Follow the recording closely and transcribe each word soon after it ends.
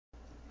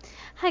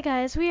Hi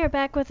guys, we are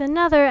back with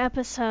another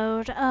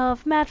episode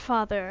of Mad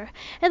Father.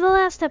 In the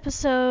last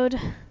episode,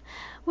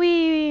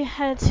 we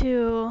had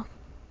to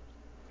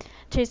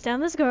chase down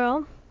this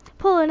girl,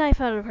 pull a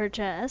knife out of her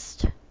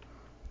chest.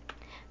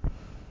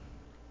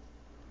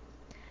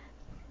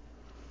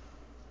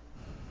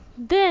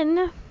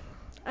 Then,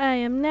 I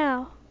am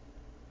now...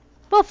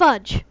 well,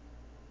 fudge!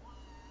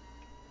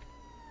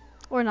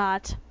 Or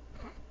not.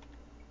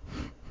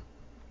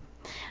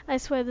 I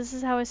swear this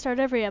is how I start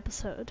every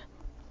episode.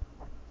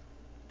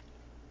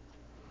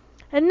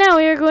 And now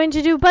we are going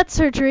to do butt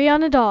surgery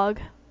on a dog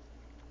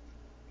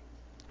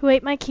who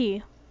ate my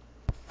key.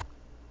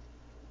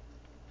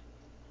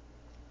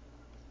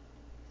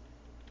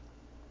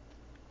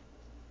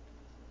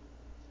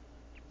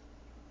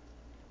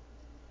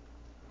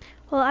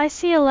 Well, I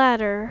see a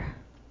ladder.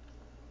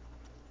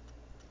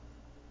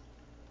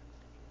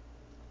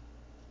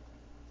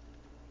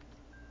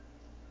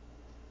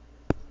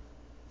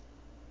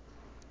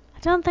 I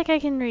don't think I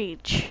can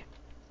reach.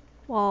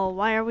 Well,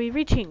 why are we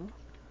reaching?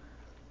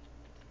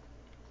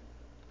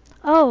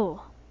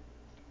 Oh.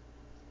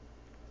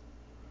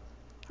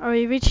 Are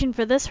we reaching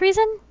for this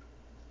reason?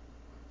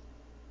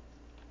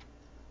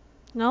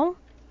 No?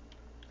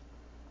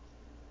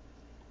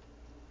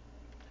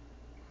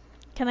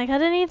 Can I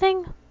cut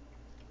anything?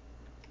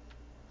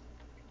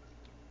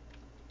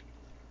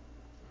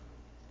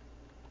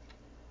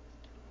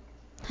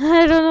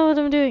 I don't know what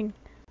I'm doing.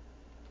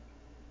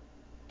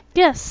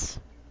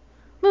 Yes.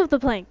 Move the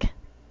plank.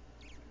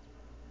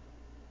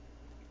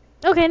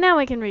 Okay, now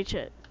I can reach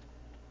it.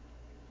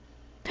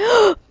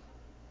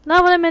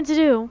 Not what I meant to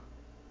do.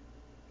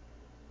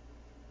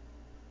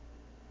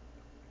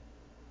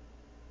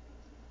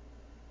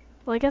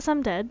 Well, I guess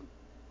I'm dead.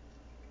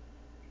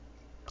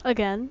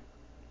 Again.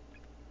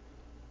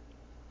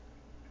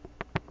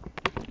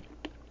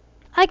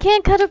 I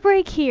can't cut a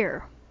break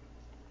here.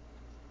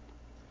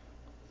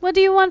 What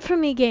do you want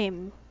from me,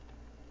 game?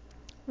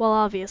 Well,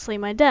 obviously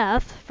my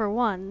death, for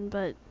one,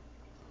 but...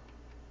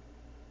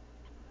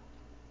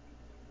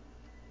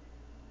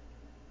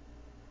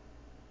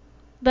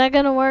 that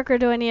gonna work, or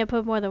do I need to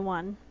put more than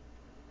one?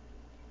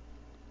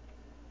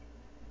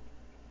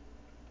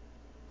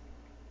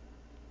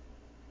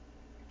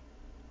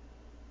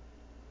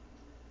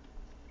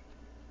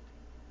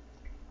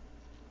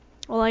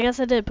 Well, I guess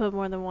I did put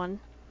more than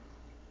one.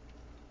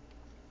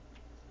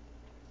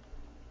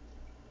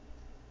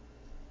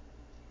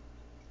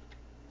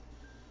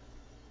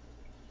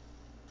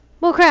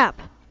 Well,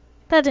 crap.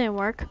 That didn't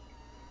work.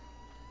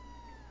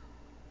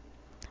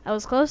 I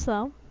was close,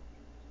 though.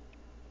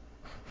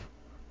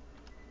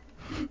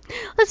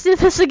 Let's do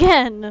this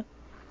again.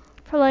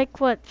 For like,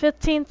 what,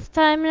 15th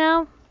time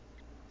now?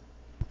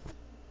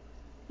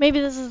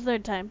 Maybe this is the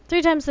 3rd time.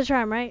 3 times the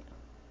charm, right?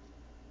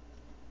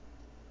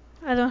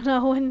 I don't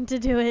know when to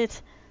do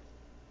it.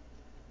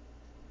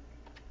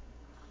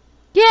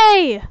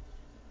 Yay!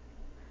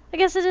 I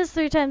guess it is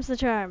 3 times the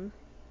charm.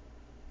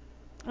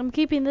 I'm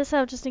keeping this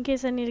out just in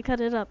case I need to cut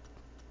it up.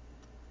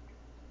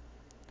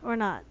 Or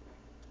not.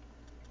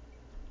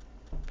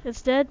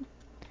 It's dead?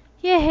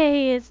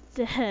 Yay, it's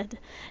dead.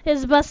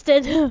 It's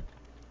busted.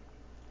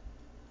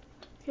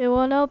 It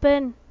won't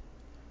open.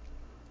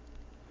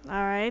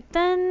 Alright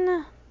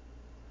then.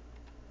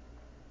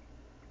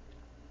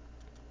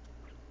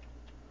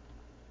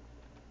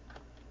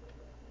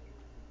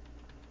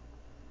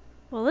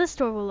 Well, this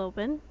door will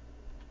open.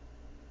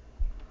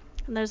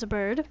 And there's a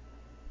bird.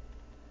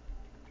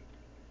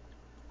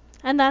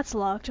 And that's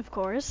locked, of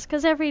course,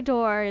 because every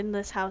door in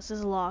this house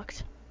is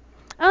locked.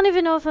 I don't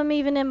even know if I'm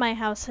even in my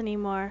house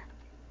anymore.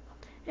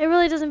 It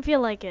really doesn't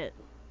feel like it.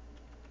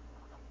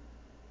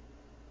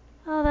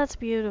 Oh, that's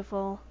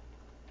beautiful.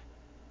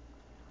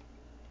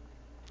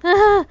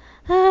 Ah,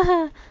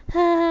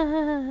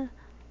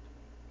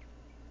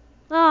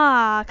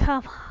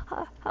 come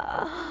on.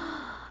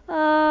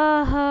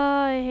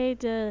 I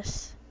hate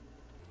this.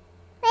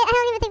 Wait, I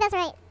don't even think that's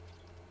right.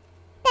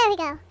 There we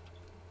go.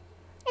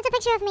 It's a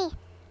picture of me.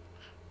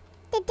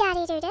 Did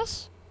Daddy do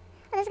this?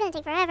 Oh, this is gonna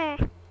take forever.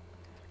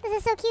 This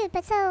is so cute,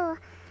 but so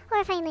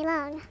horrifyingly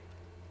long.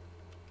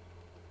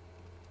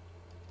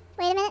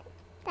 Wait a minute.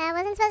 That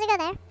wasn't supposed to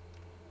go there.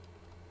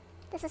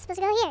 This was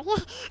supposed to go here.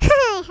 Yeah.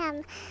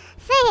 I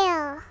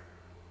fail.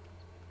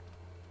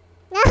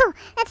 No,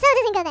 that still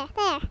doesn't go there.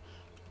 There.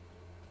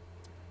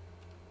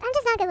 I'm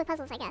just not good with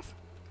puzzles, I guess.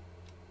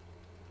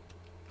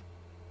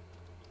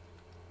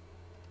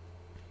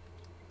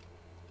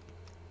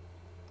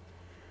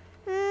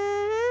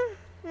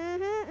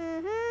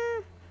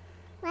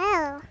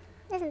 Well,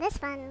 isn't this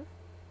fun?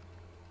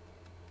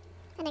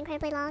 And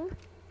incredibly long.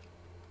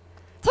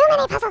 Too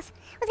many puzzles!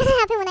 What's gonna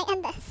happen when I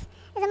end this?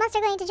 Is a monster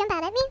going to jump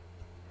out at me?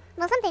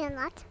 Well, something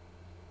unlocked.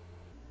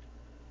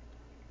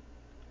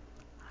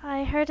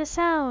 I heard a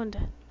sound.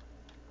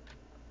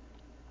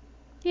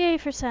 Yay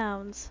for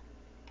sounds.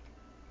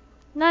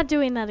 Not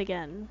doing that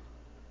again.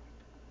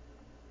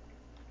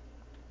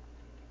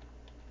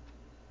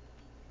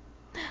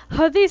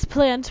 Are these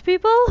plant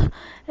people?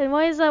 And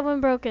why is that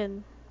one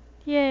broken?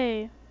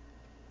 Yay.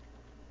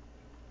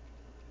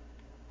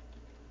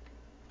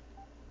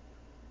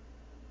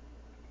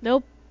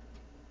 Nope.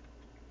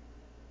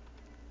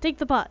 Take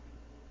the pot.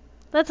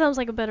 That sounds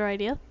like a better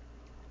idea.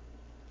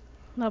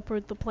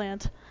 Uproot the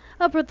plant.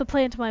 Uproot the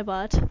plant, my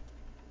butt.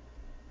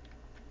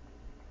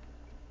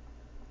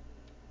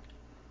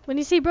 When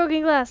you see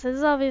broken glass, this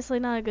is obviously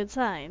not a good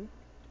sign.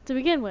 To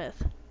begin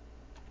with.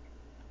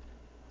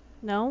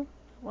 No?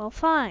 Well,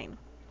 fine.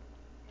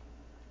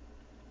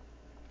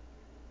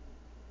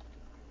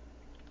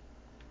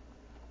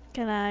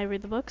 Can I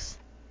read the books?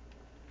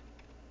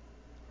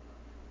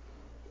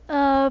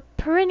 A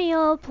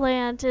perennial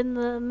plant in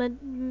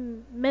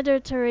the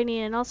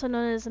Mediterranean, also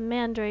known as a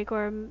mandrake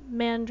or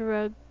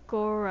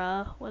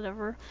mandragora,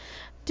 whatever.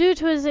 Due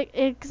to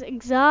its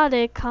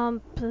exotic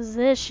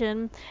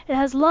composition, it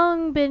has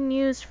long been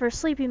used for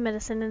sleeping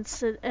medicine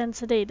and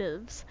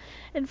sedatives.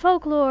 In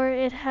folklore,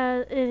 it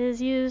is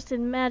used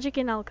in magic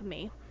and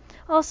alchemy.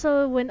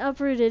 Also, when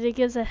uprooted, it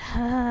gives a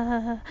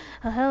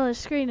hellish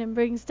scream and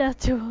brings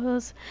death to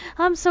us.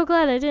 I'm so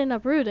glad I didn't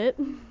uproot it.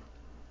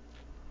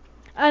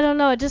 I don't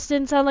know, it just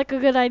didn't sound like a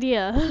good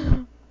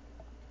idea.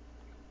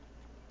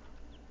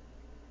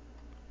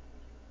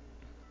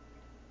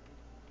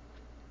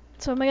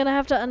 So am I gonna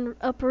have to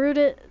uproot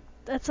it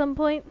at some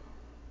point?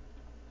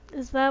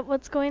 Is that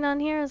what's going on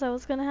here? Is that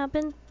what's gonna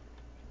happen?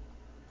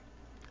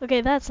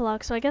 Okay, that's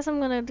locked, so I guess I'm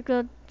gonna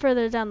go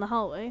further down the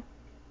hallway.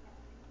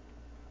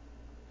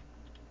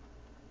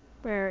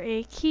 Where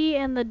a key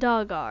and the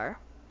dog are.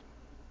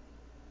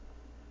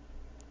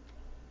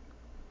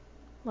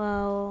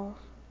 Well...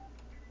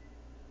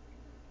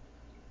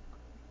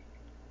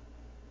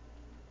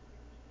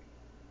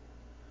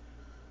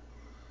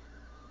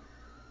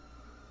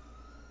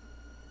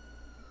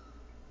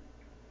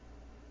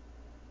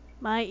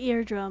 My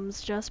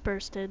eardrums just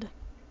bursted.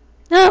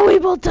 No, we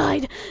both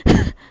died!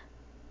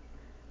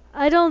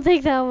 I don't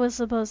think that was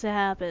supposed to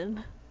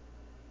happen.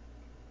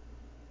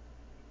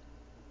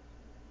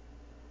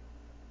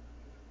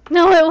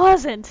 No, it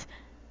wasn't!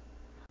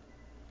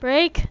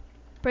 Break?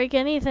 Break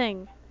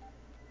anything.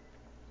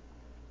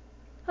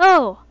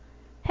 Oh!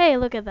 Hey,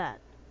 look at that.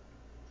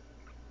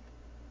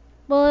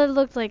 Well, it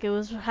looked like it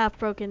was half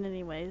broken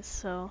anyways,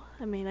 so,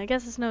 I mean, I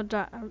guess it's no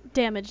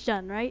damage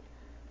done, right?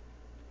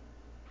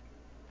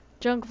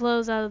 Junk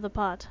flows out of the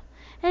pot.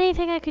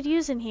 Anything I could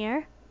use in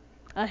here?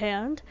 A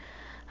hand?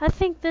 I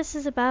think this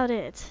is about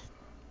it.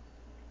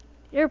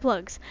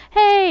 Earplugs.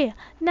 Hey!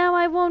 Now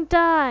I won't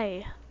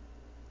die!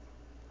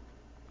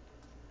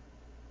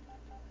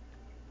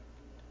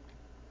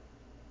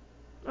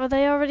 Are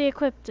they already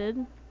equipped?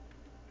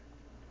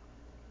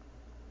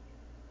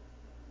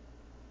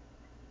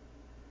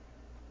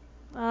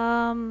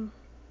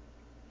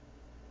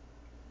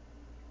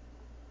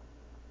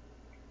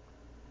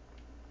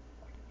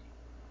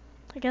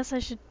 I guess I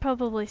should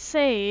probably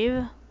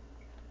save.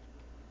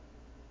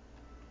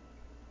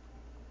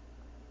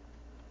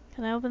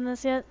 Can I open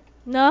this yet?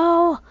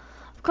 No!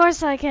 Of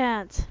course I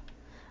can't!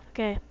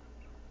 Okay.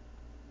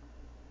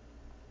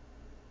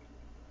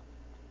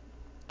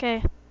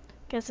 Okay.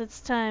 Guess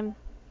it's time.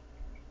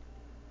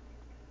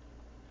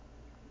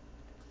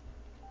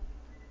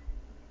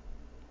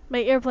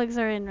 My earplugs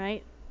are in,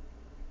 right?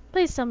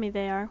 Please tell me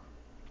they are.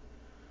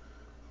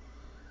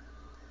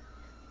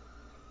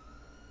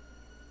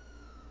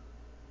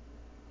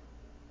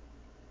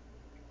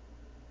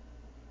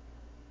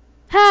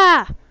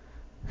 Ha!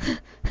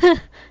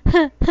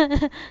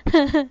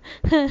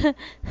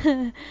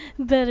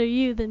 Better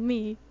you than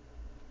me.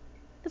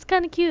 It's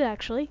kinda cute,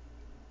 actually.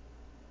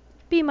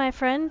 Be my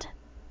friend.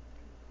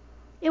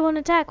 It won't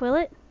attack, will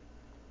it?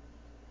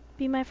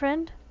 Be my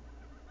friend?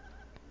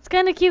 It's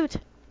kinda cute.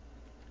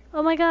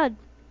 Oh my god.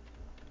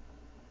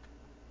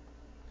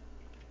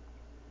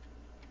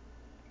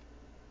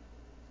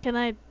 Can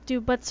I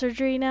do butt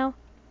surgery now?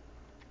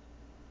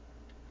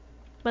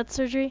 Butt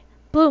surgery?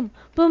 Boom!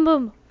 Boom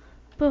boom!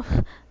 Boom!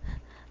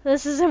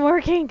 This isn't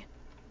working!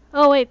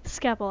 Oh wait, the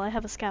scalpel. I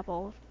have a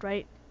scalpel,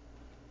 right?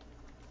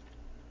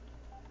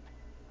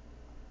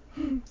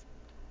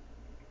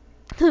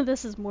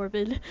 This is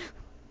morbid.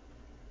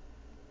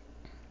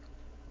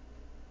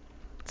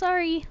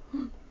 Sorry.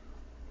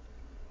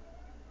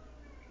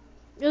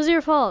 It was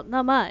your fault,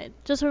 not mine.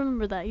 Just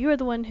remember that. You are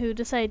the one who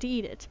decided to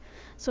eat it.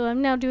 So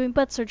I'm now doing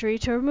butt surgery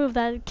to remove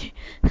that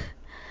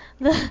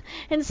the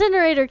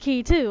incinerator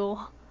key too.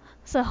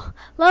 So,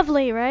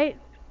 lovely, right?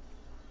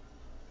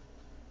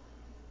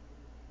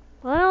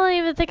 Well, I don't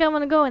even think I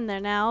want to go in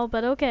there now,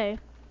 but okay.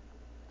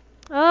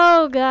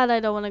 Oh god, I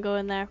don't want to go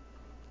in there.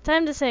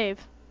 Time to save.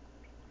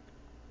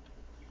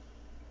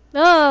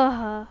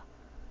 Ugh.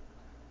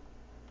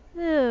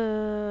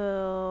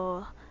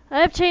 Ew.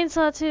 I have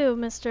chainsaw too,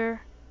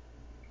 mister.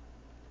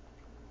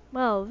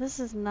 Well, this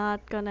is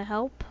not gonna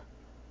help.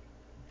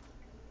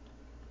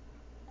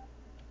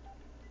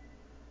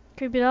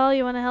 Creepy doll,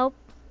 you wanna help?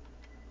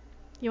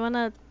 You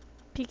wanna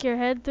peek your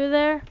head through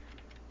there?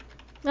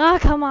 Ah,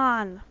 come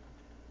on!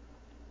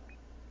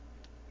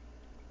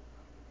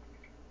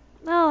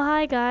 Oh,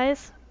 hi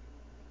guys.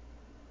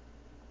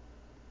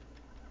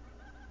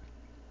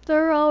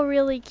 They're all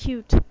really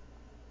cute.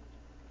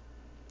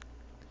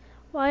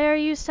 Why are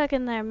you stuck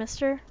in there,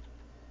 mister?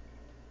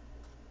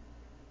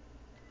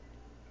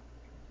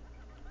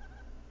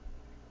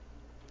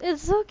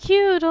 That's so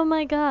cute. Oh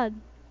my god.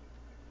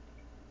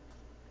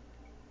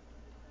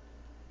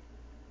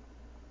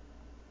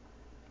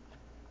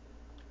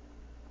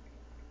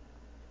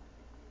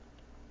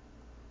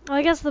 Oh,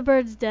 I guess the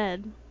bird's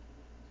dead.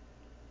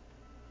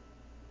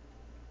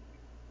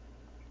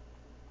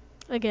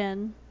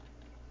 Again.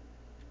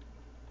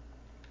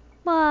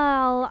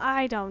 Well,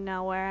 I don't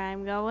know where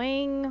I'm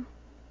going.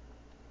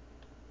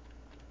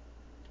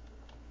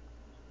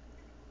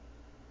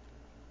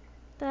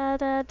 Da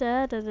da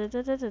da da da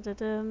da da da da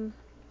dum.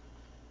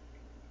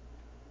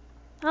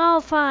 Oh,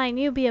 fine,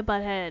 you be a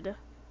butthead.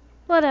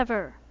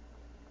 Whatever.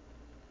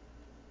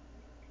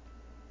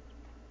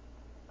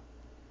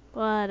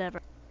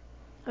 Whatever.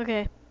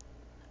 Okay.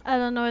 I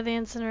don't know where the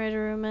incinerator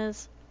room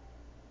is.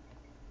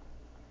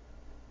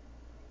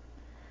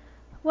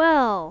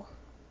 Well,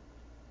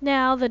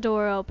 now the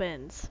door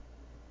opens.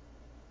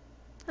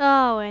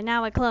 Oh, and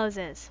now it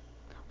closes.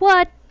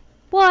 What?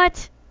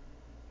 What?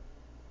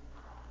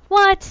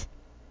 What?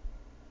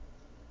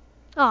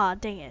 Aw,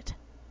 dang it.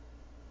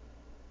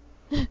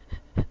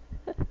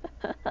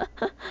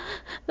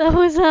 That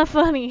was not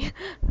funny.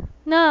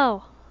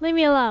 No, leave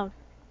me alone.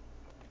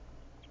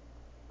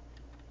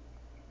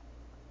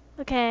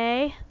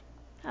 Okay.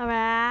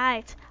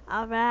 Alright.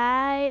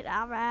 Alright.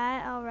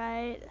 Alright.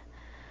 Alright.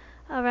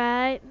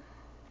 Alright.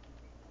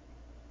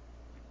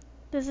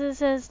 This is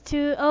says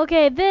to.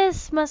 Okay,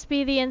 this must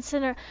be the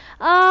incinerator.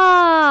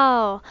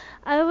 Oh!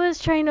 I was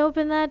trying to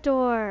open that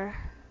door.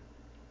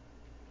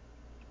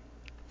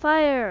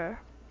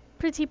 Fire.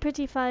 Pretty,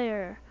 pretty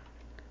fire.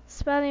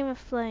 Spouting with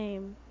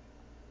flame.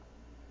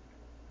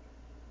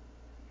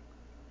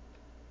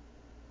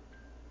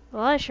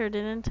 Well, I sure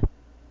didn't.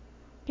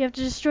 You have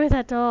to destroy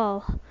that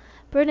doll.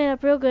 Burn it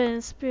up real good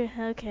and spirit.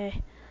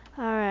 Okay.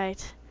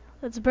 Alright.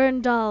 Let's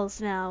burn dolls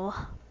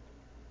now.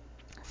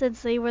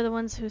 Since they were the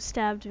ones who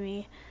stabbed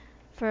me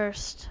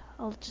first,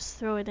 I'll just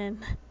throw it in.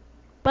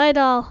 Bye,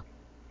 doll.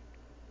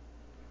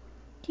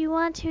 Do you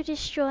want to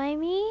destroy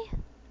me?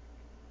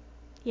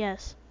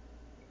 Yes.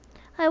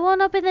 I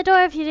won't open the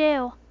door if you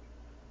do.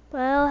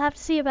 But I'll have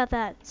to see about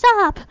that.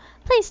 Stop!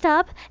 Please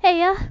stop.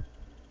 Aya.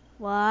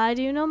 Why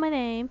do you know my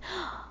name?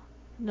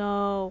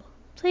 No.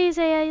 Please,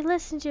 Aya,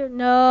 listen to you.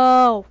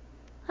 No.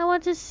 I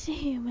want to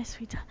see you, my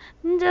sweet.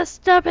 Just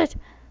stop it.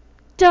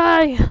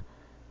 Die.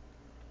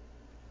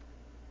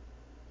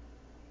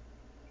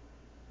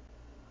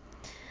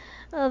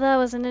 Oh, that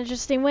was an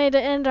interesting way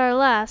to end our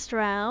last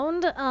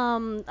round.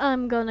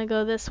 I'm gonna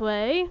go this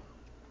way.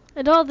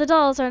 And all the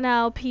dolls are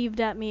now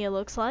peeved at me, it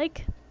looks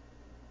like.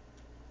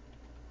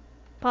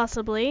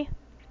 Possibly.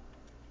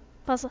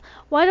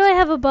 Why do I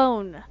have a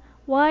bone?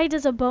 Why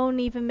does a bone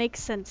even make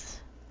sense?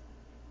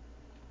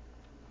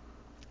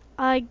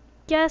 I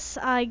guess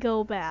I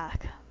go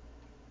back.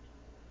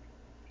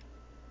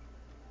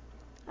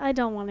 I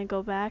don't want to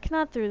go back.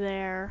 Not through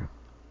there.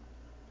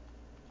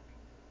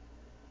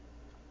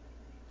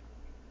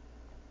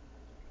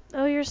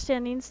 Oh, you're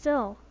standing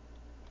still.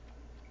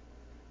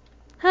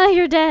 Ha,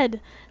 you're dead.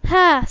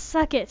 Ha,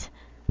 suck it.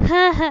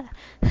 Ha ha.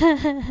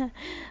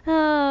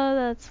 Oh,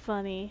 that's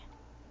funny.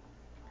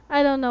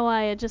 I don't know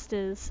why, it just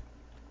is.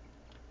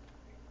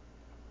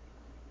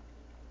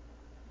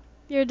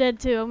 You're dead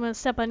too. I'm gonna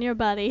step on your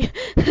body.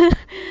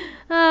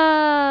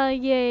 Ah,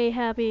 yay,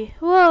 happy.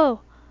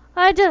 Whoa!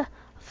 I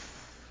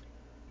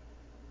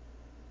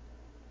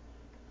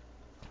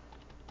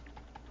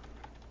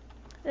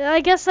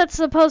guess that's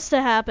supposed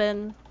to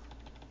happen.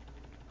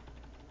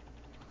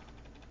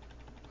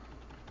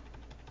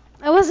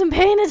 I wasn't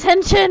paying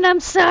attention.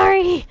 I'm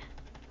sorry.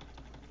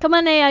 Come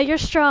on, Aya, you're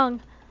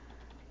strong.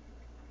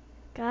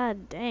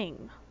 God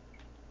dang.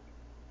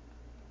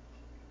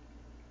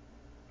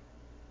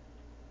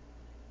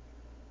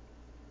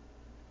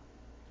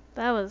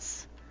 That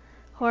was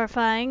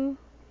horrifying.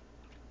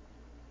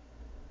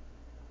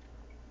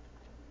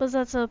 Was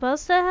that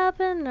supposed to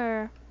happen,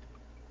 or?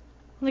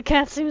 The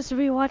cat seems to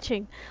be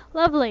watching.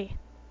 Lovely.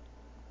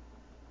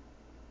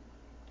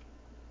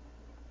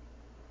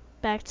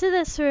 Back to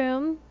this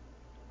room.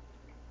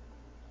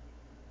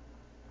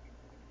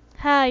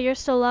 Ha, you're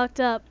still locked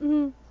up.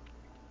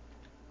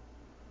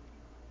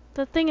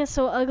 The thing is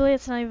so ugly,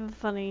 it's not even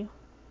funny.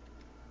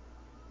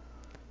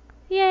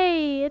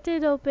 Yay, it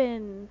did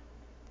open.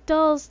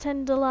 Dolls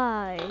tend to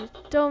lie.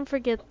 Don't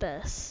forget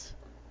this.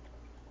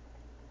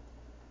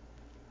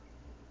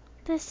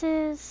 This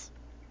is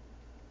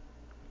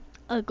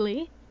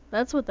ugly.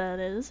 That's what that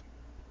is.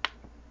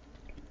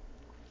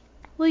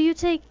 Will you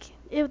take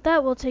it?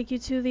 That will take you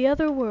to the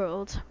other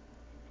world.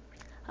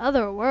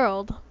 Other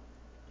world?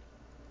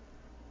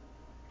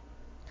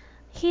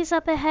 He's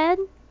up ahead.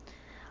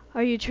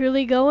 Are you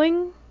truly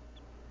going?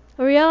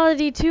 A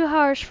reality too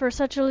harsh for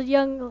such a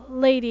young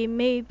lady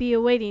may be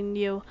awaiting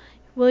you.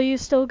 Will you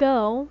still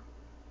go?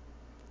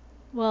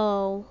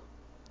 Well,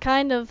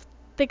 kind of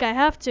think I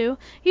have to.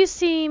 You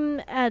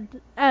seem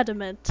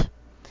adamant.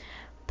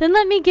 Then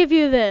let me give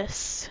you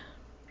this.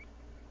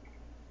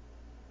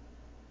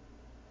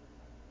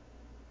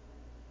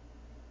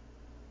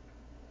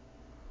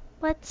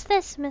 What's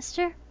this,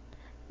 mister?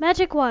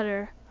 Magic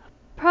water.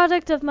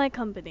 product of my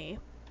company.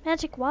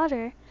 Magic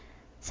water?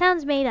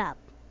 Sounds made up.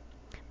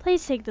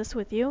 Please take this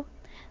with you.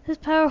 This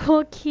power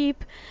will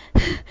keep...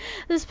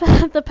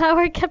 the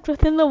power kept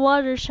within the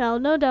water shall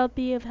no doubt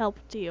be of help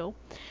to you.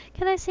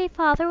 Can I save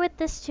Father with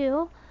this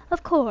too?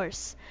 Of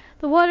course.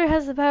 The water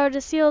has the power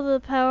to seal the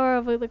power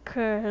of the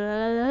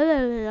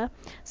curse.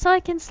 So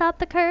I can stop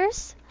the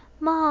curse?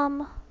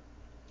 Mom.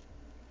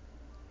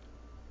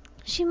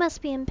 She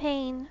must be in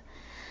pain.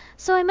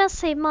 So I must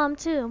save Mom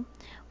too.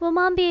 Will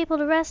Mom be able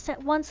to rest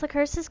once the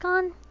curse is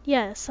gone?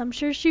 Yes, I'm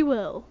sure she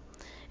will.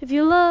 If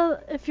your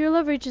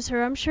love reaches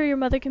her, I'm sure your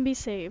mother can be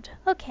saved.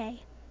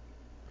 Okay.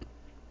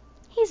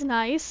 He's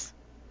nice.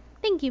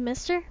 Thank you,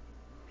 mister.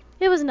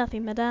 It was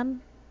nothing,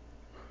 madame.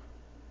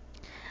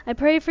 I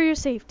pray for your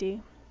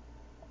safety.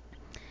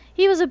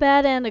 He was a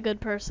bad and a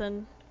good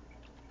person.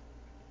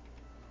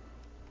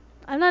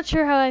 I'm not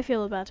sure how I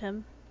feel about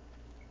him.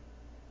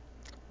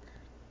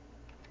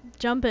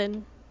 Jump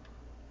in.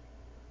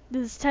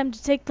 This is time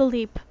to take the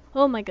leap.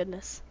 Oh my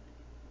goodness.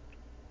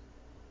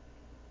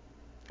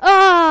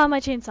 Ah, my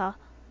chainsaw.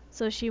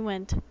 So she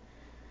went.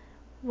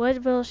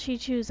 What will she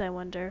choose, I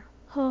wonder?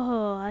 Ho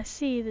ho, I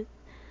see that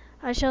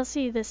I shall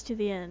see this to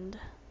the end.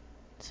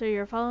 So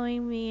you're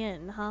following me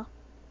in, huh?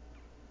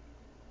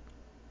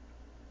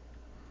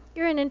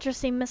 You're an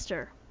interesting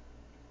mister.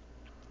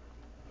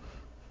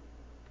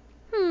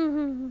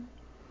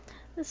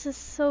 This is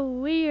so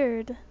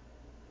weird.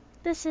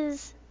 This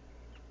is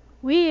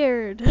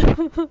weird.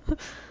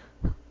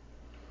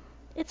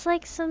 It's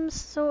like some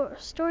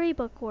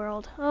storybook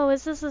world. Oh,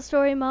 is this the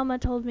story Mama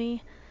told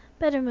me?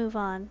 Better move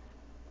on.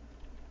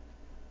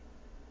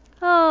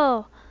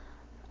 Oh,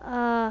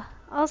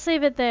 I'll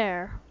save it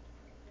there.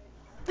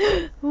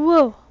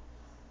 Whoa.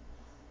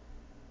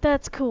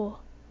 That's cool.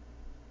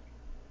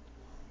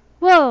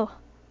 Whoa.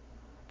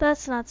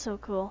 That's not so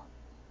cool.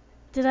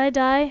 Did I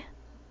die?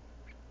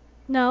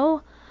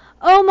 No?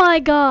 Oh my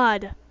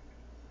god!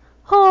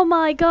 Oh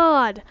my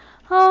god!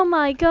 Oh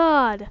my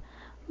god!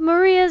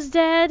 Maria's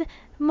dead,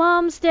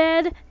 Mom's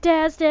dead,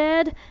 Dad's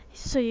dead.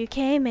 So you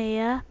came,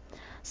 Aya.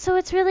 So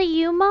it's really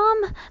you,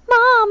 Mom?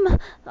 Mom!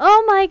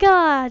 Oh my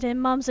god!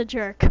 And Mom's a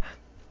jerk.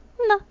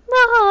 No.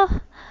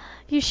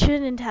 You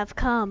shouldn't have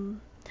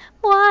come.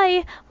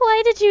 Why?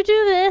 Why did you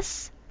do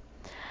this?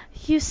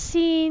 You've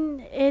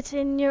seen it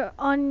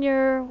on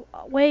your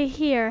way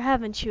here,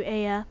 haven't you,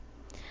 Aya?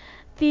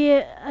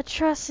 The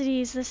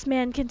atrocities this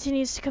man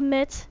continues to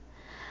commit.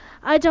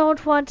 I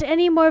don't want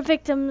any more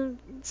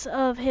victims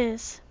of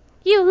his.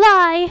 You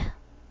lie!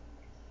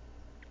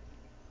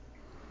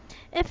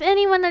 If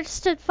anyone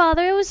understood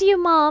Father, it was you,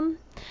 Mom.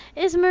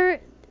 It's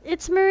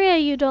Maria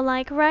you don't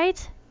like,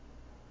 right?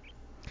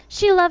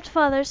 She loved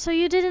Father, so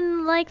you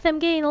didn't like them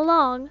getting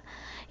along.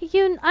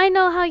 I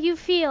know how you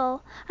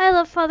feel. I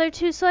love Father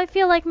too, so I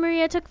feel like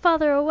Maria took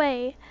Father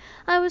away.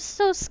 I was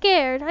so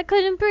scared, I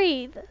couldn't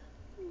breathe.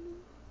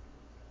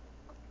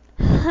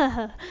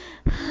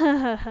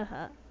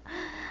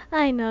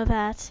 I know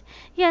that.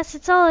 Yes,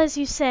 it's all as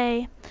you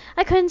say.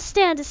 I couldn't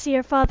stand to see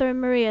your Father and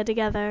Maria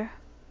together.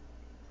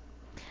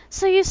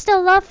 So you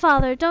still love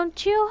Father,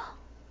 don't you?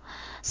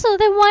 So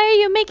then why are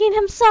you making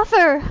him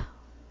suffer?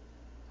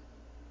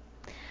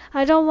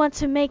 I don't want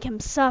to make him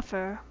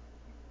suffer.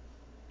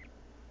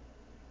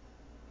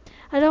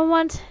 I don't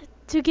want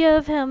to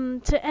give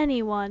him to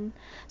anyone,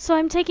 so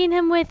I'm taking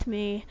him with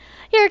me.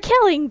 You're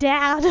killing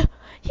Dad!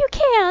 You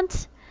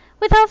can't!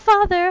 Without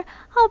Father,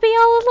 I'll be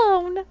all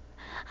alone.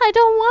 I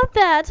don't want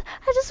that.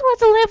 I just want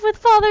to live with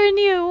Father and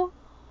you.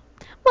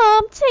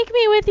 Mom, take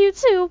me with you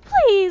too,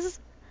 please.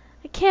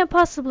 I can't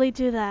possibly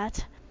do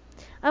that.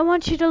 I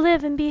want you to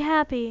live and be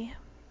happy.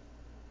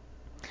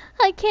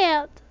 I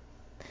can't.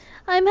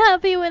 I'm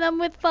happy when I'm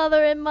with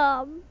Father and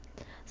Mom.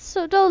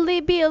 So don't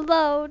leave me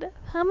alone.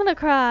 I'm gonna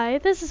cry.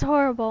 This is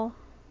horrible.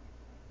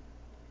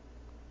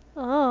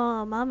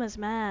 Oh, Mama's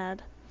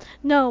mad.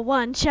 No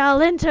one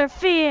shall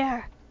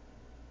interfere.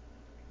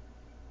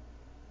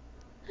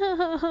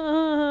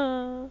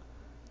 Mom.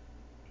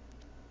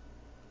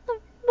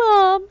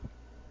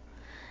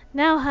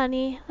 Now,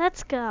 honey,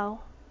 let's go.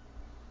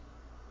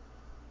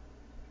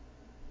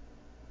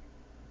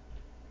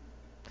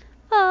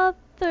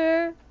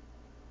 Father.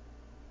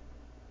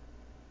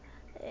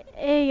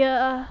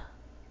 Aya.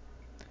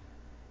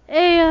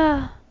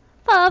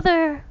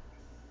 Father.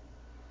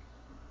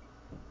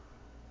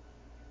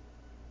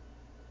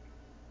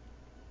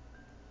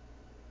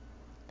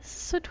 This is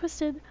so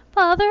twisted.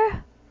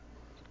 Father?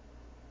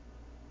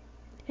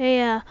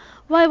 Aya,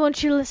 why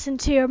won't you listen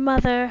to your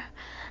mother?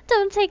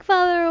 Don't take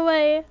Father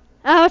away.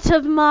 Out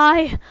of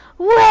my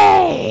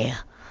way!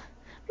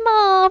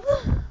 Mom!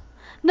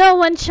 No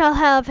one shall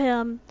have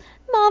him.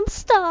 Mom,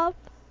 stop.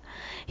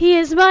 He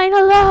is mine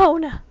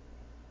alone.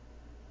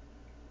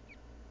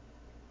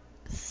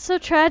 So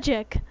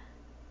tragic.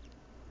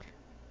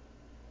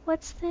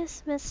 What's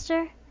this,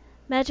 mister?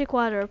 Magic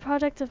water, a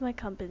product of my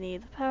company.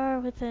 The power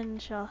within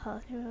shall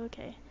help you.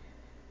 Okay.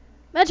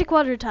 Magic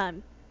water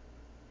time.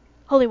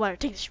 Holy water,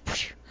 take this.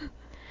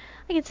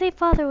 I can save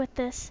Father with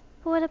this.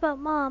 But what about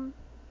Mom?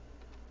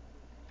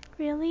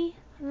 Really?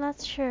 I'm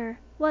not sure.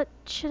 What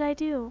should I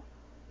do?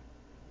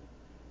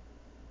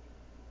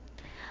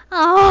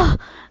 Ah!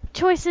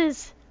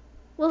 Choices!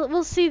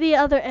 We'll see the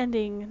other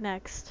ending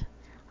next.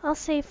 I'll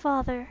say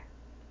father.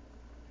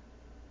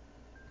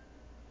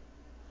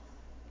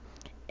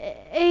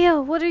 Aya,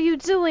 what are you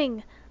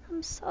doing?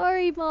 I'm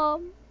sorry,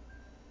 Mom.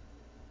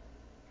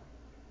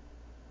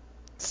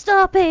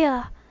 Stop,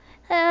 Aya!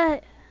 I'm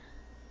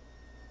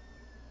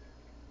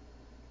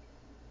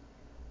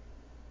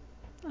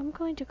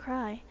going to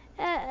cry.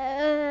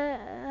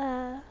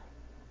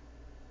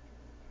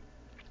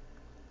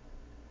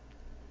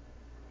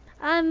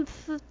 I'm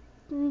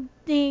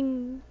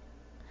f***ing.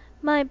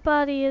 My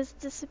body is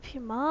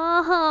disappearing.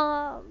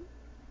 Mom!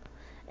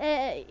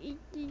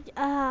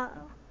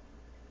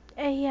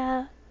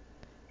 Aya.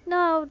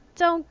 No,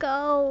 don't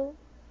go.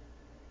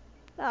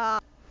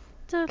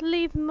 Don't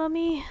leave,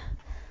 Mummy.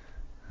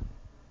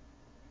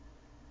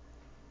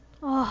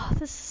 Oh,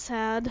 this is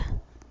sad.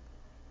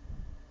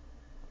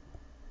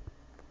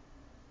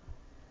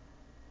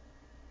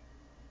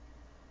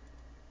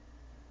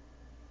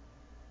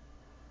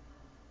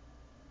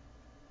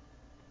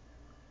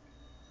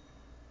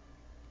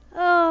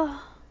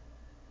 Oh.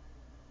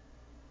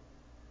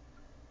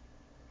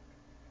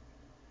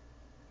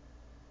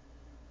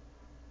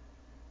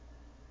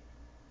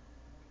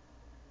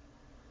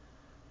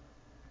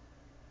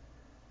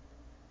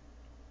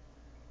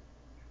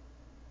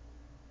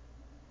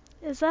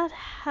 Is that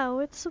how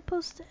it's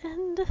supposed to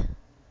end?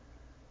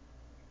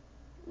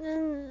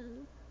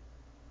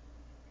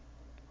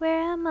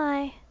 Where am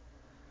I?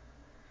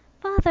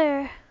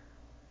 Father!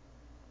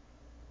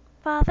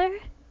 Father?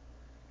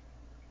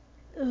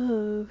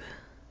 Ugh.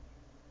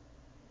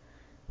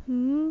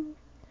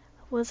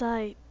 Was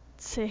I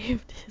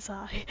saved? His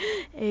eye.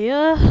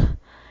 Aya?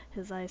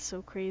 His eye's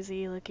so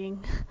crazy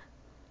looking.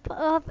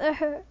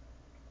 Father!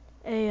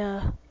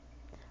 Aya.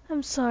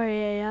 I'm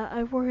sorry, Aya.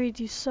 I worried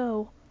you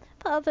so.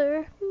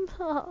 Father!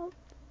 Mom.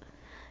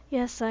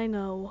 Yes, I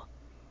know.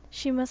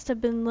 She must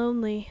have been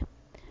lonely.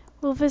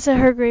 We'll visit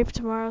her grave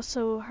tomorrow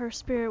so her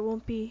spirit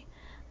won't be...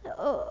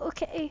 Oh,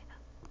 okay.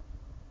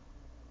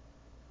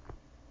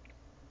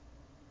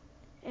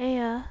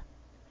 Aya,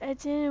 I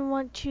didn't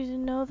want you to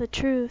know the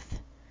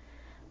truth.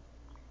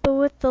 But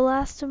with the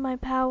last of my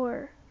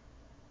power...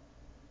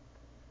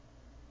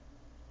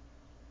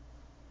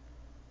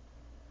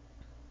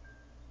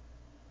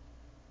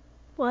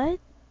 What?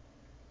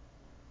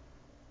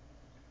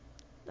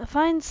 A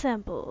fine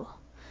sample.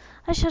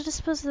 I shall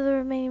dispose of the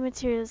remaining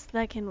materials.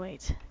 That can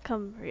wait.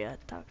 Come, Ria,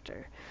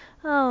 doctor.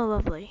 Oh,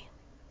 lovely.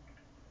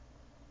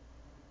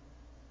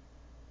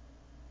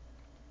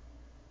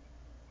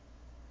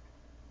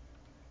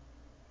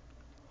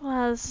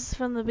 Wow, this is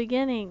from the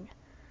beginning.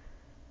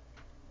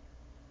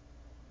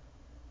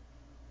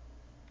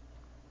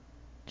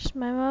 Just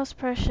my most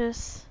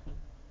precious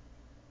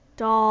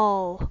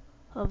doll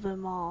of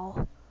them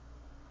all.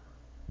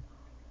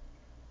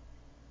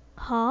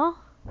 Huh?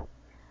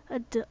 A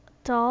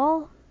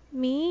doll?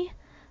 Me?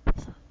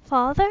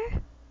 Father?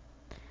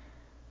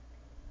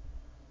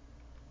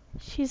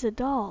 She's a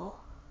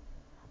doll.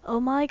 Oh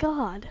my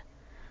god.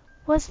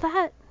 Was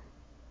that?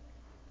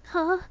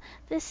 Huh?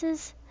 This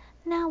is...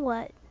 Now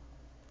what?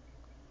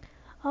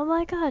 Oh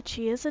my god,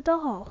 she is a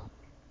doll.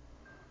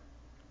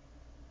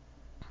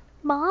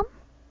 Mom?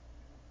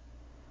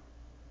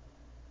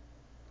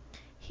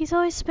 He's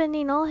always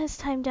spending all his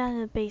time down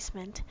in the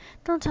basement.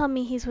 Don't tell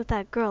me he's with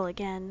that girl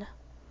again.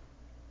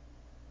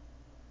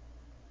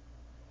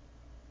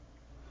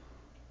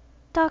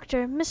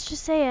 Doctor,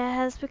 Mistress Aya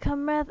has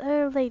become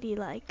rather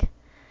ladylike.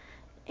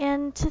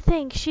 And to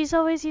think, she's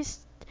always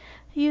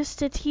used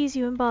to tease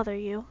you and bother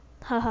you.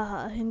 Ha ha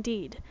ha,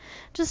 indeed.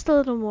 Just a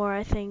little more,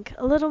 I think.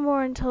 A little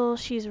more until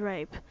she's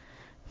ripe.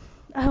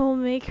 I will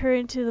make her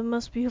into the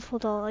most beautiful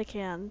doll I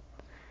can.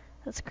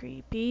 That's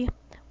creepy.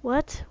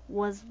 What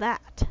was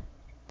that?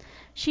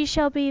 She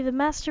shall be the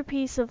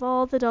masterpiece of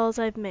all the dolls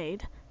I've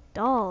made.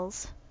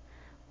 Dolls?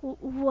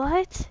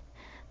 What?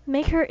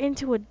 Make her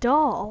into a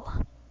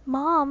doll?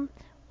 Mom,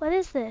 what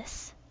is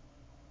this?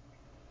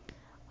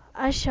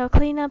 I shall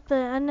clean up the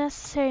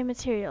unnecessary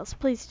materials.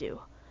 Please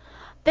do.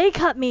 They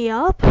cut me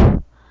up!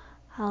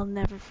 I'll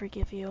never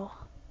forgive you.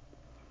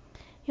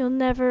 You'll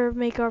never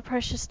make our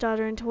precious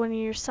daughter into one of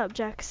your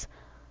subjects.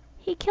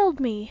 He killed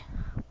me.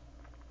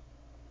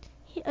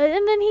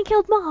 And then he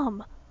killed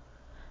Mom.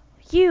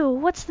 You,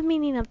 what's the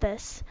meaning of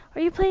this?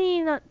 Are you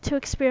planning to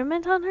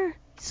experiment on her?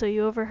 So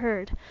you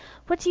overheard.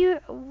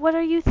 What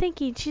are you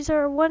thinking? She's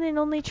our one and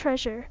only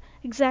treasure.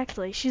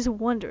 Exactly, she's a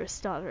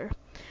wondrous daughter.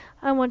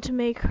 I want to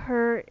make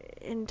her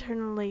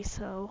internally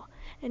so.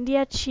 And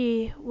yet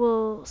she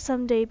will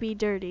someday be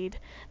dirtied.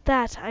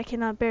 That I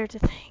cannot bear to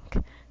think.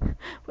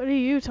 What are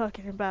you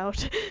talking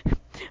about?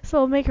 So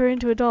I'll make her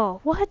into a doll.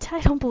 What?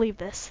 I don't believe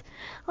this.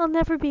 I'll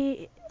never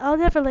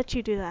let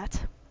you do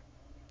that.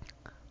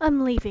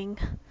 I'm leaving.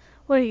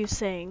 What are you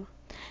saying?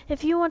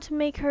 If you want to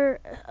make her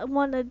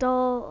want a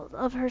doll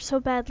of her so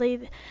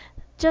badly,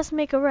 just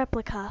make a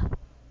replica.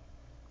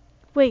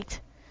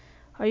 Wait.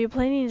 Are you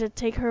planning to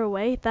take her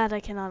away? That I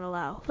cannot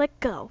allow. Let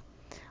go.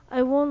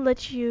 I won't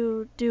let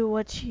you do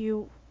what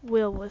you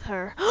will with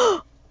her.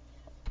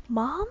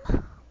 Mom?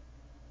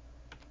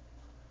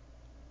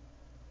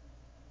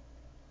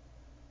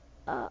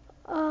 Uh,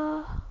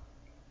 uh...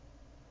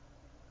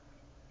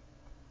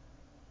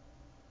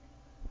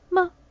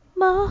 Ma...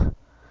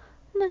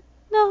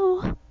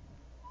 No.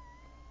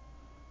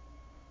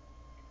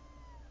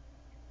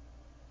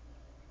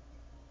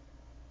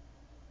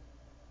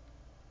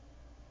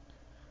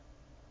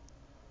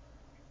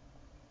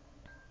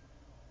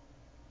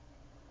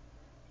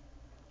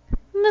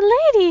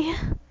 Milady!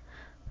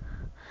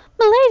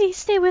 Milady,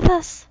 stay with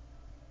us!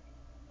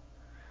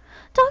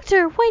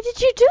 Doctor, why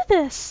did you do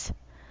this?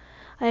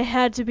 I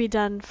had to be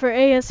done, for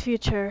Aya's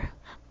future.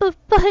 But...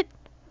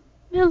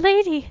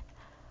 Milady...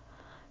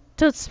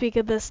 Don't speak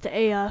of this to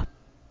Aya.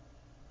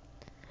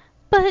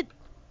 But...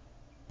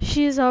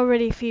 She is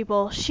already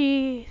feeble.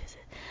 She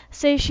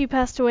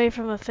passed away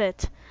from a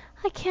fit.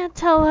 I can't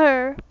tell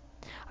her.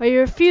 Are you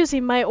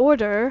refusing my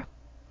order?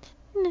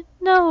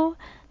 No,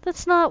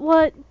 that's not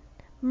what...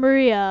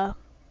 Maria.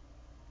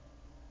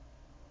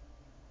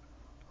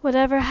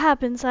 Whatever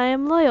happens, I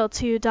am loyal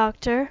to you,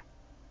 Doctor.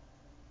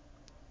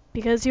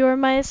 Because you are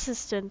my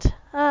assistant.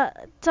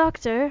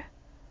 Doctor.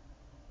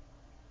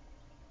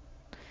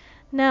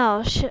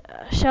 Now,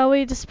 shall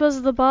we dispose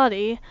of the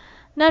body?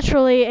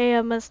 Naturally,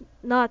 Aya must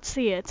not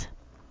see it.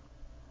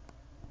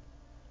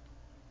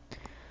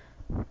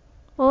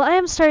 Well, I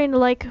am starting to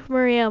like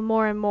Maria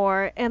more and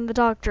more, and the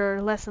doctor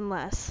less and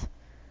less.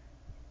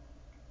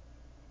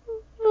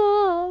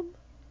 Mom.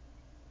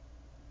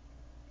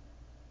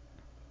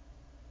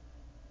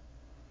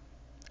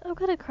 I'm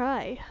gonna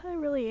cry. I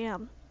really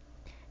am.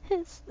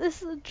 Is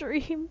this a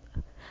dream?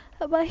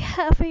 Am I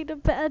having a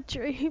bad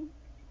dream?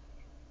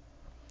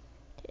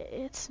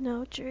 It's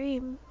no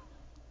dream.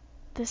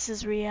 This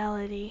is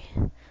reality.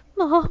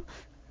 Mom!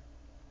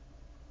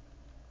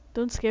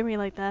 Don't scare me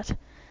like that.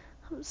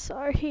 I'm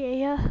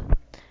sorry, Aya.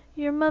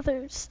 Your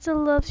mother still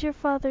loves your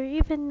father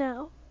even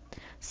now.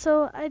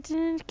 So I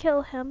didn't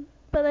kill him,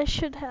 but I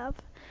should have.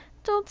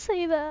 Don't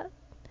say that.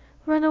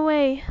 Run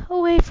away.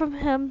 Away from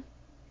him.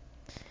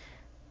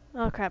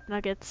 Oh crap,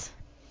 nuggets.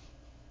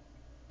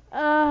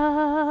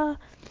 Aya?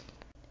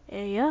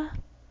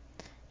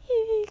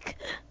 Eek.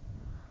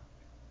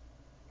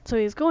 So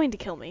he's going to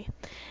kill me.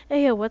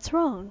 Aya, what's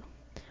wrong?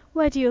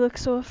 Why do you look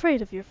so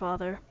afraid of your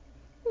father?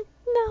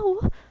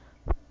 No.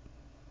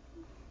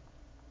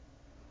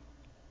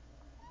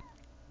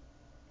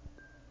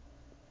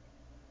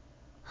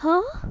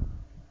 Huh?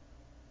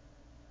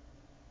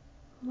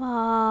 Mom.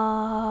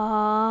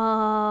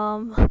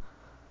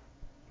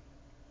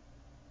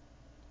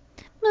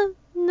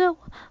 No.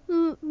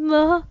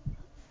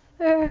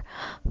 Mother.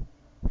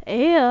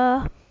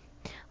 Aya.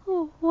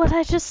 What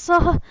I just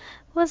saw,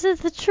 was it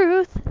the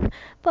truth?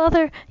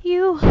 Father,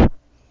 you...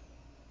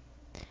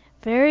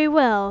 Very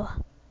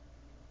well.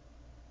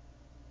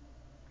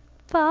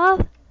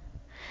 Father?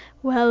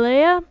 Well,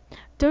 Aya,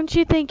 don't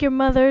you think your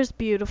mother's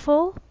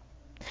beautiful?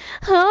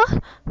 Huh?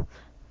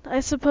 I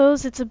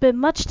suppose it's a bit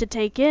much to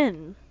take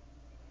in.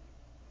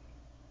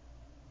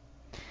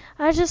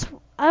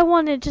 I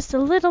wanted just a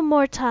little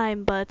more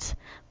time, but...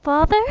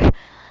 Father?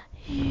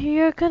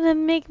 You're gonna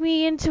make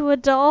me into a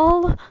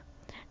doll?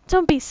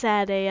 Don't be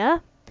sad, Aya.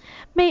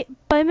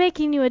 By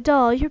making you a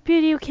doll, your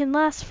beauty can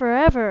last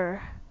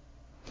forever.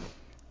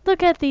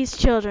 Look at these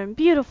children.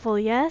 Beautiful,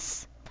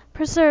 yes?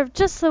 Preserved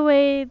just the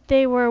way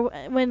they were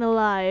when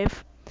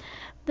alive.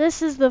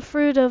 This is the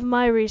fruit of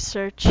my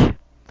research.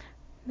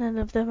 None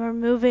of them are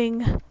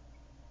moving.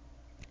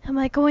 Am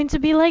I going to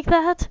be like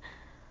that?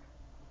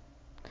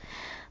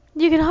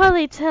 You can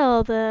hardly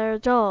tell they're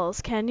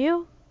dolls, can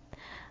you?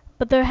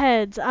 But their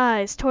heads,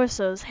 eyes,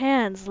 torsos,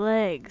 hands,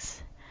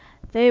 legs.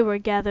 They were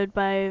gathered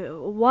by a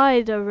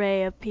wide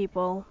array of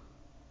people.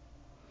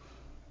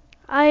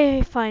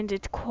 I find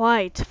it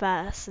quite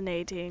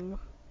fascinating.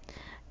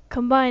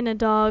 Combine a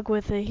dog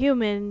with a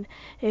human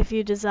if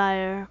you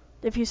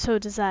so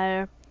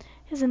desire.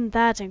 Isn't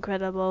that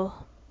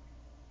incredible?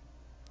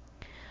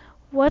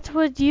 What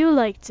would you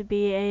like to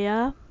be,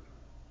 Aya?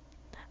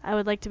 I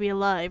would like to be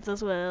alive,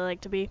 that's what I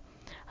like to be.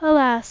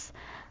 Alas,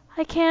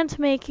 I can't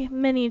make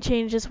many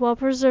changes while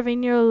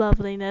preserving your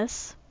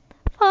loveliness.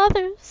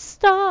 Father,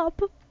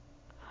 stop!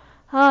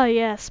 Ah,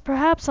 yes,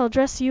 perhaps I'll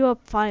dress you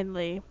up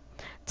finely.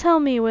 Tell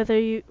me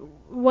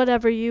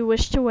whatever you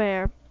wish to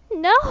wear.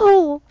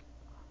 No!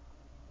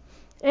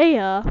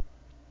 Aya,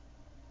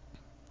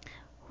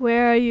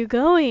 where are you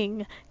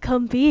going?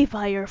 Come be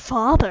by your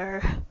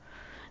father.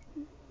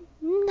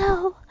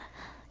 No.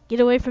 Get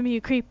away from me,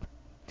 you creep.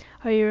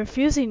 Are you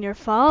refusing your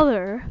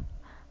father?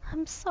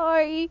 I'm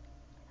sorry,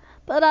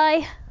 but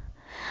I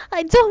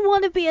don't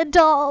want to be a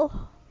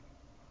doll.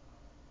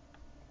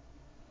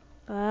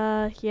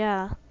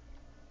 Yeah.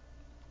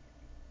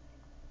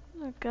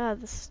 Oh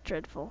god, this is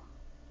dreadful.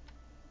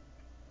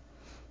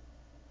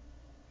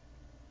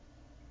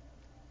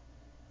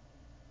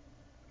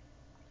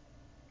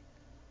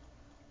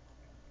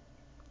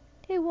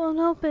 It won't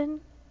open.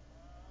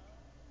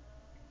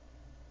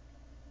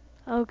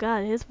 Oh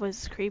god, his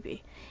voice is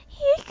creepy.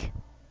 Eek!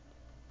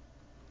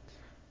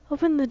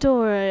 Open the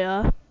door,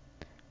 Aya.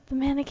 The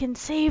mannequin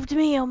saved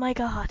me, oh my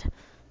god.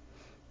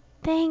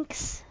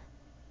 Thanks.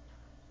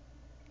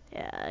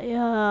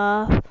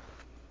 Yeah.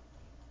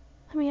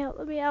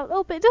 Let me out.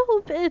 Open.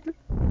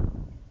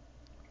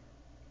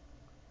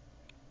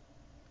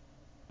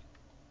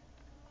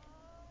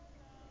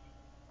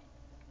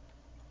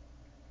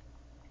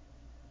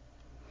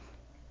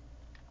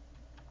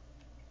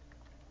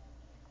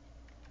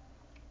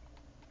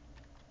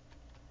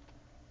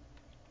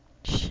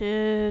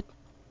 Shit.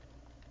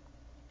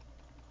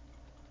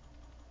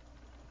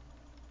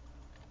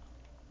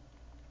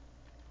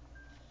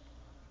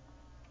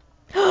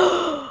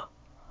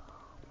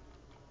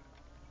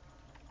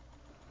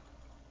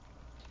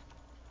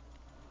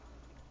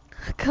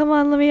 Come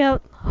on, let me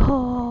out.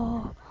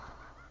 Oh.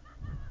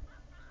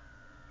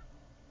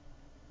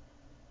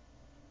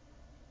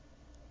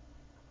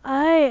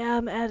 I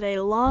am at a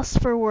loss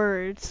for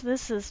words.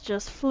 This is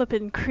just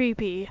flippin'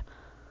 creepy.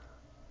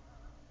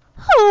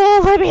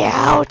 Oh, let me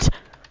out!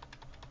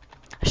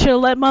 I should have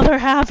let Mother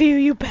have you,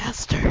 you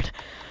bastard.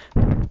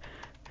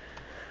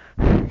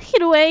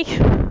 Get away.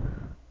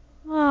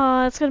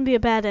 Oh, it's gonna be a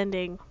bad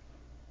ending.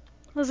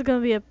 This is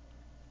gonna be a...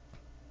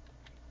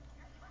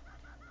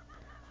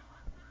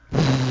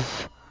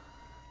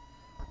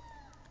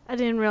 I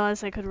didn't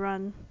realize I could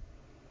run.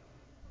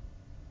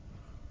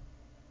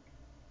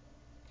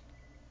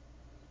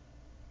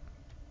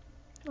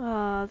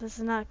 Oh, this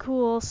is not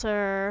cool,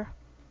 sir.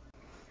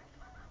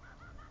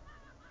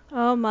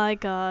 Oh my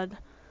god.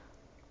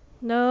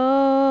 No.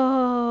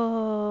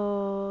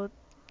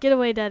 Get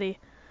away, Daddy.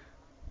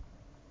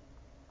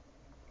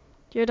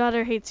 Your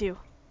daughter hates you.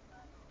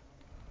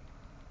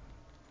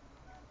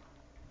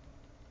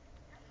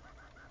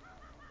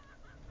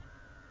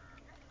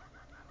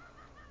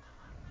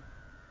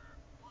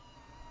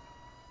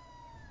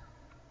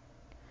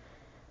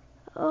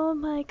 Oh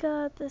my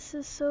god, this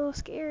is so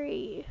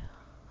scary.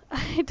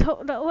 I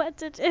don't know what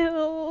to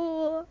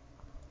do.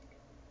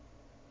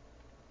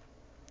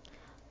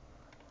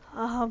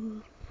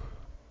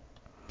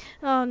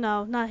 Oh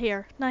no, not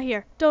here. Not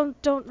here.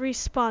 Don't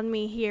respawn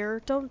me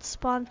here. Don't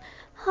spawn.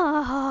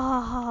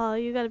 Ah,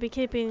 you gotta be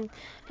kidding.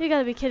 You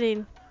gotta be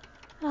kidding.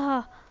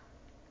 Ah,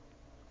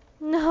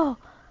 no.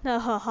 No.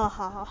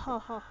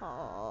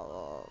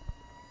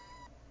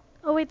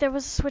 Oh wait, there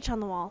was a switch on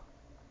the wall.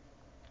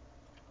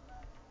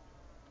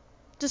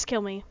 Just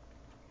kill me.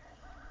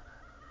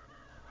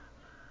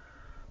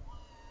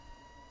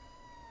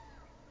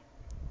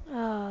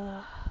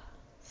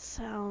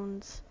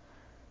 Sounds.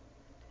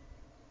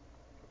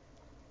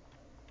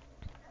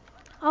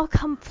 Oh,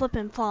 come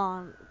flippin'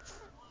 fawn.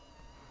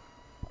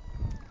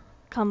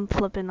 Come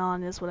flippin'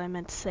 on is what I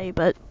meant to say,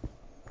 but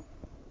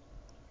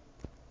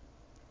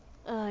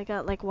I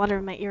got like water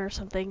in my ear or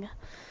something.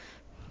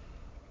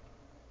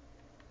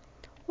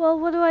 Well,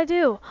 what do I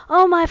do?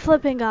 Oh my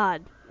flippin'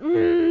 god.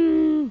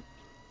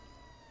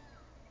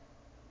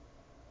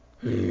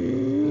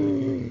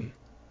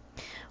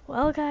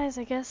 Well, guys,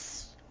 I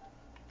guess.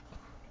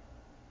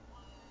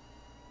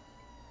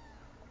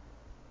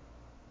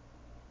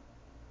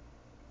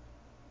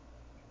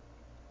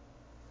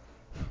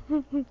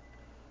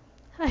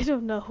 I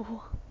don't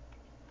know.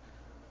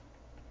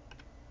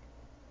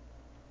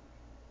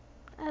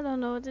 I don't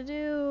know what to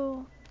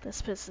do.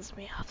 This pisses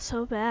me off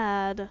so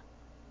bad.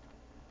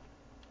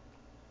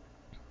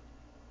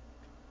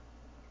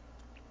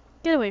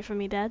 Get away from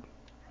me, Dad.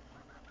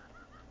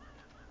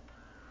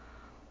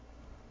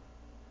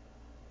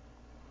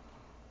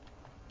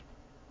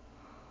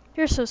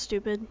 You're so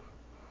stupid.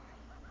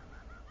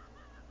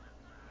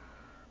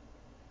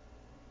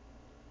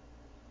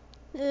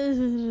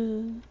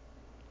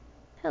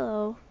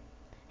 Hello.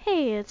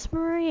 Hey, it's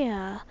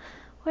Maria.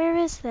 Where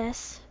is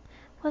this?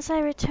 Was I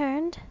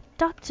returned?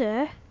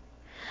 Doctor?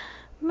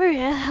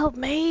 Maria, help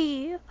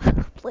me.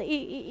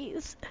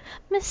 Please.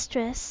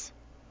 Mistress.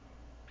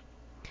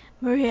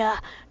 Maria,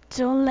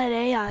 don't let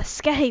Aya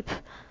escape.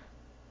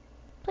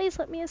 Please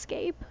let me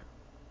escape.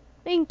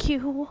 Thank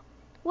you.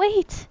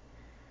 Wait.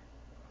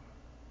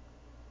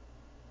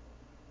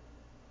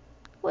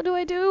 What do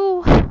I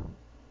do?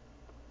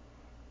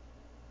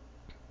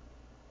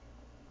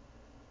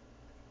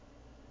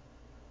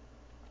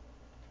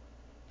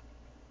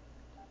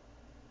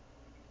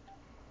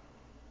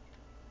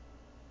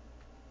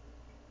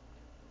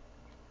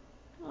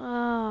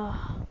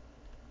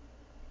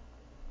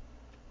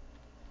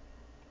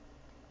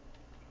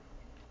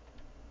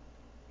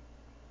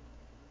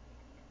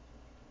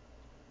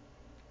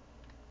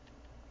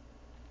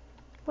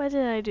 Why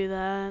did I do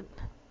that?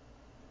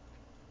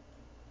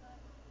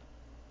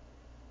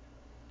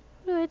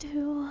 What do I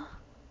do?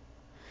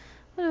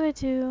 What do I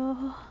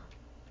do?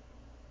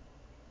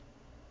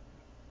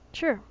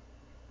 Sure.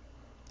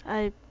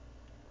 I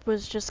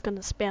was just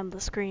gonna spam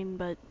the screen,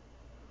 but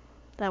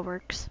that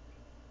works.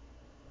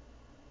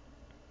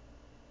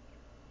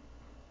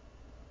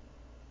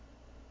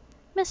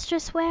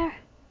 Mistress, where?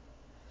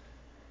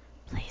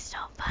 Please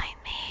don't find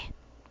me.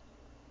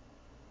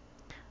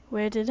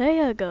 Where did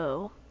Aya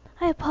go?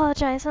 I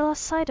apologize, I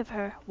lost sight of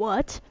her.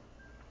 What?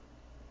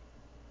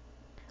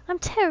 I'm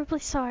terribly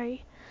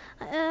sorry.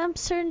 I'm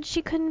certain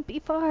she couldn't be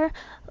far.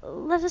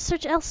 Let us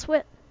search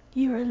elsewhere.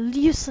 You are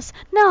useless.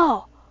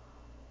 No!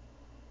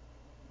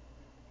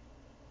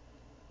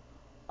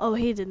 Oh,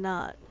 he did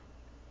not.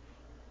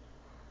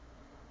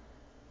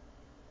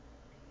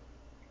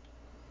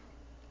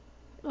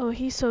 Oh,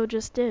 he so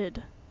just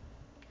did.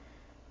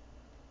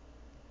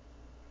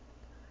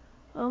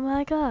 Oh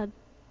my god.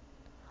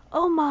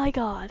 Oh my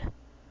god.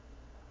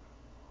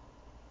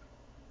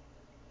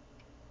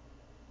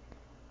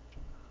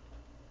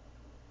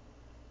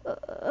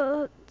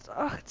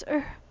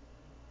 Doctor.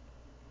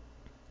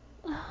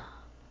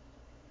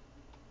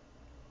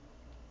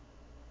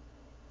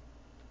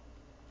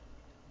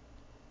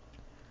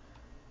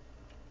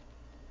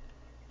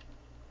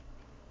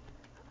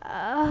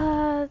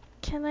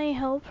 Can I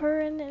help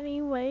her in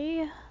any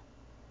way?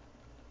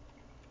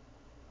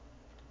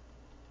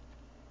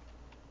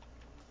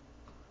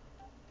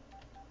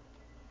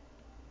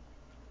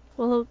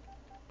 Well,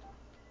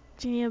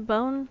 do you need a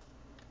bone?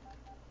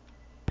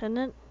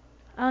 Pendant?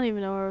 I don't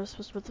even know where I was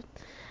supposed to put it.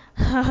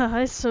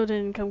 I so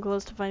didn't come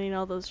close to finding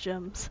all those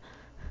gems.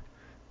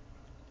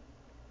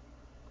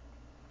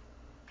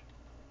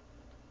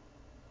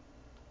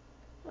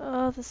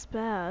 Oh, this is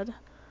bad.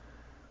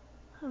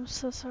 I'm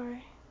so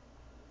sorry.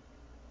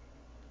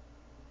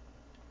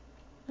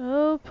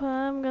 Nope,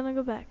 I'm gonna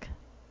go back.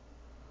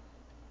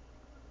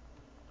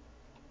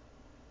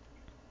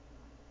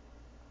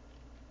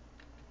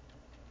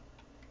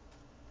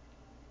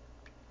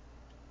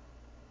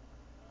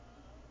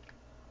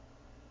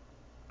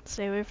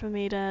 Stay away from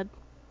me, Dad.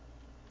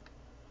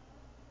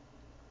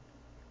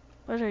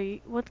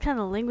 What kind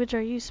of language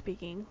are you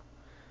speaking?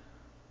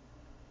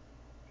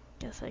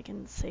 Guess I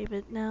can save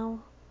it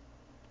now.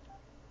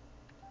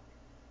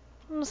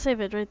 I'm gonna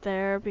save it right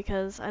there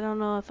because I don't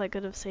know if I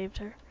could have saved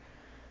her.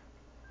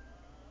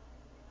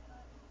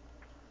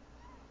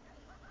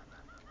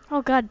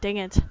 Oh god dang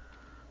it.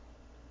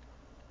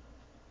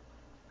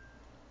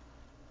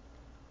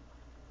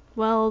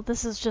 Well,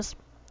 this is just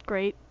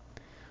great.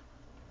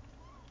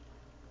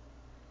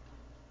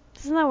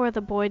 Isn't that where the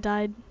boy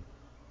died?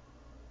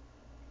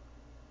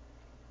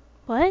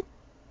 What?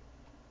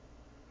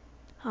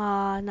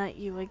 Ah, not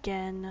you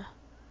again.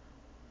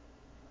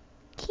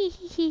 Hee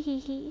hee hee hee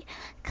hee.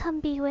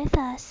 Come be with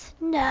us.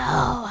 No,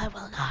 I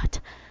will not.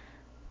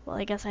 Well,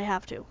 I guess I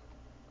have to.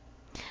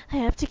 I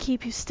have to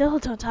keep you still,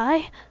 don't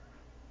I?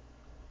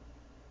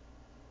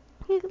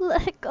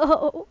 Let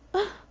go.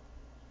 I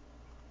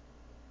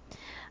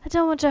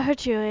don't want to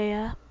hurt you,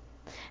 Aya.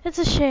 It's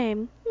a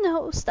shame.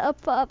 No, stop,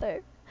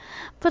 Father.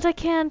 But I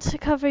can't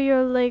cover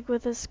your leg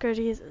with a skirt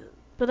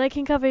But I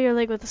can cover your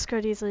leg with a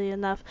skirt easily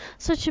enough,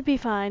 so it should be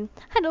fine.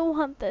 I don't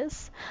want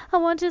this. I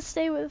want to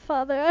stay with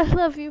Father. I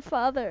love you,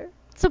 Father.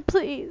 So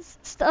please,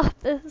 stop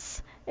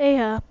this.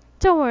 Aya,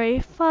 don't worry.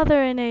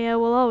 Father and Aya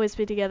will always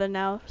be together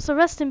now, so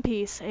rest in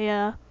peace,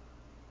 Aya.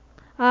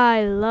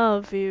 I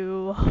love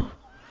you.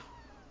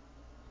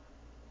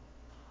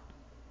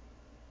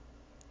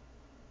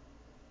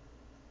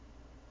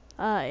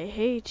 I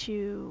hate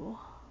you.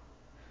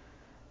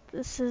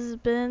 This has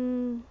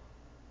been...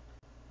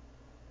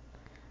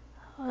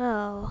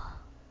 well...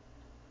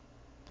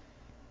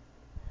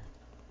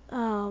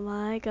 oh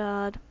my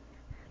god.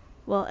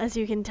 Well, as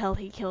you can tell,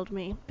 he killed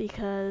me,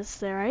 because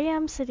there I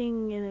am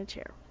sitting in a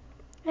chair.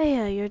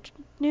 Aya, your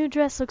new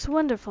dress looks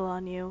wonderful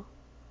on you.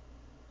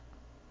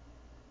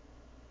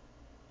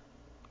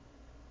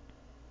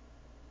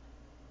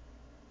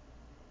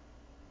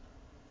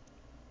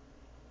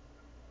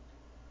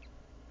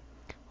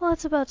 Well,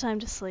 it's about time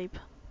to sleep.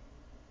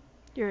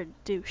 You're a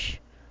douche.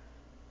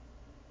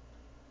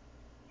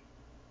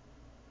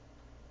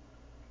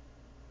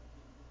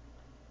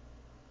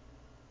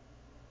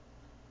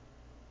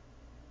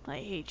 I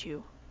hate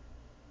you.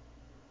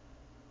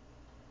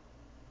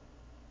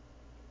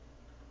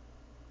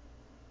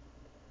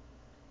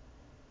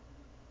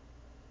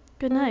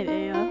 Good night,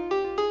 Aya.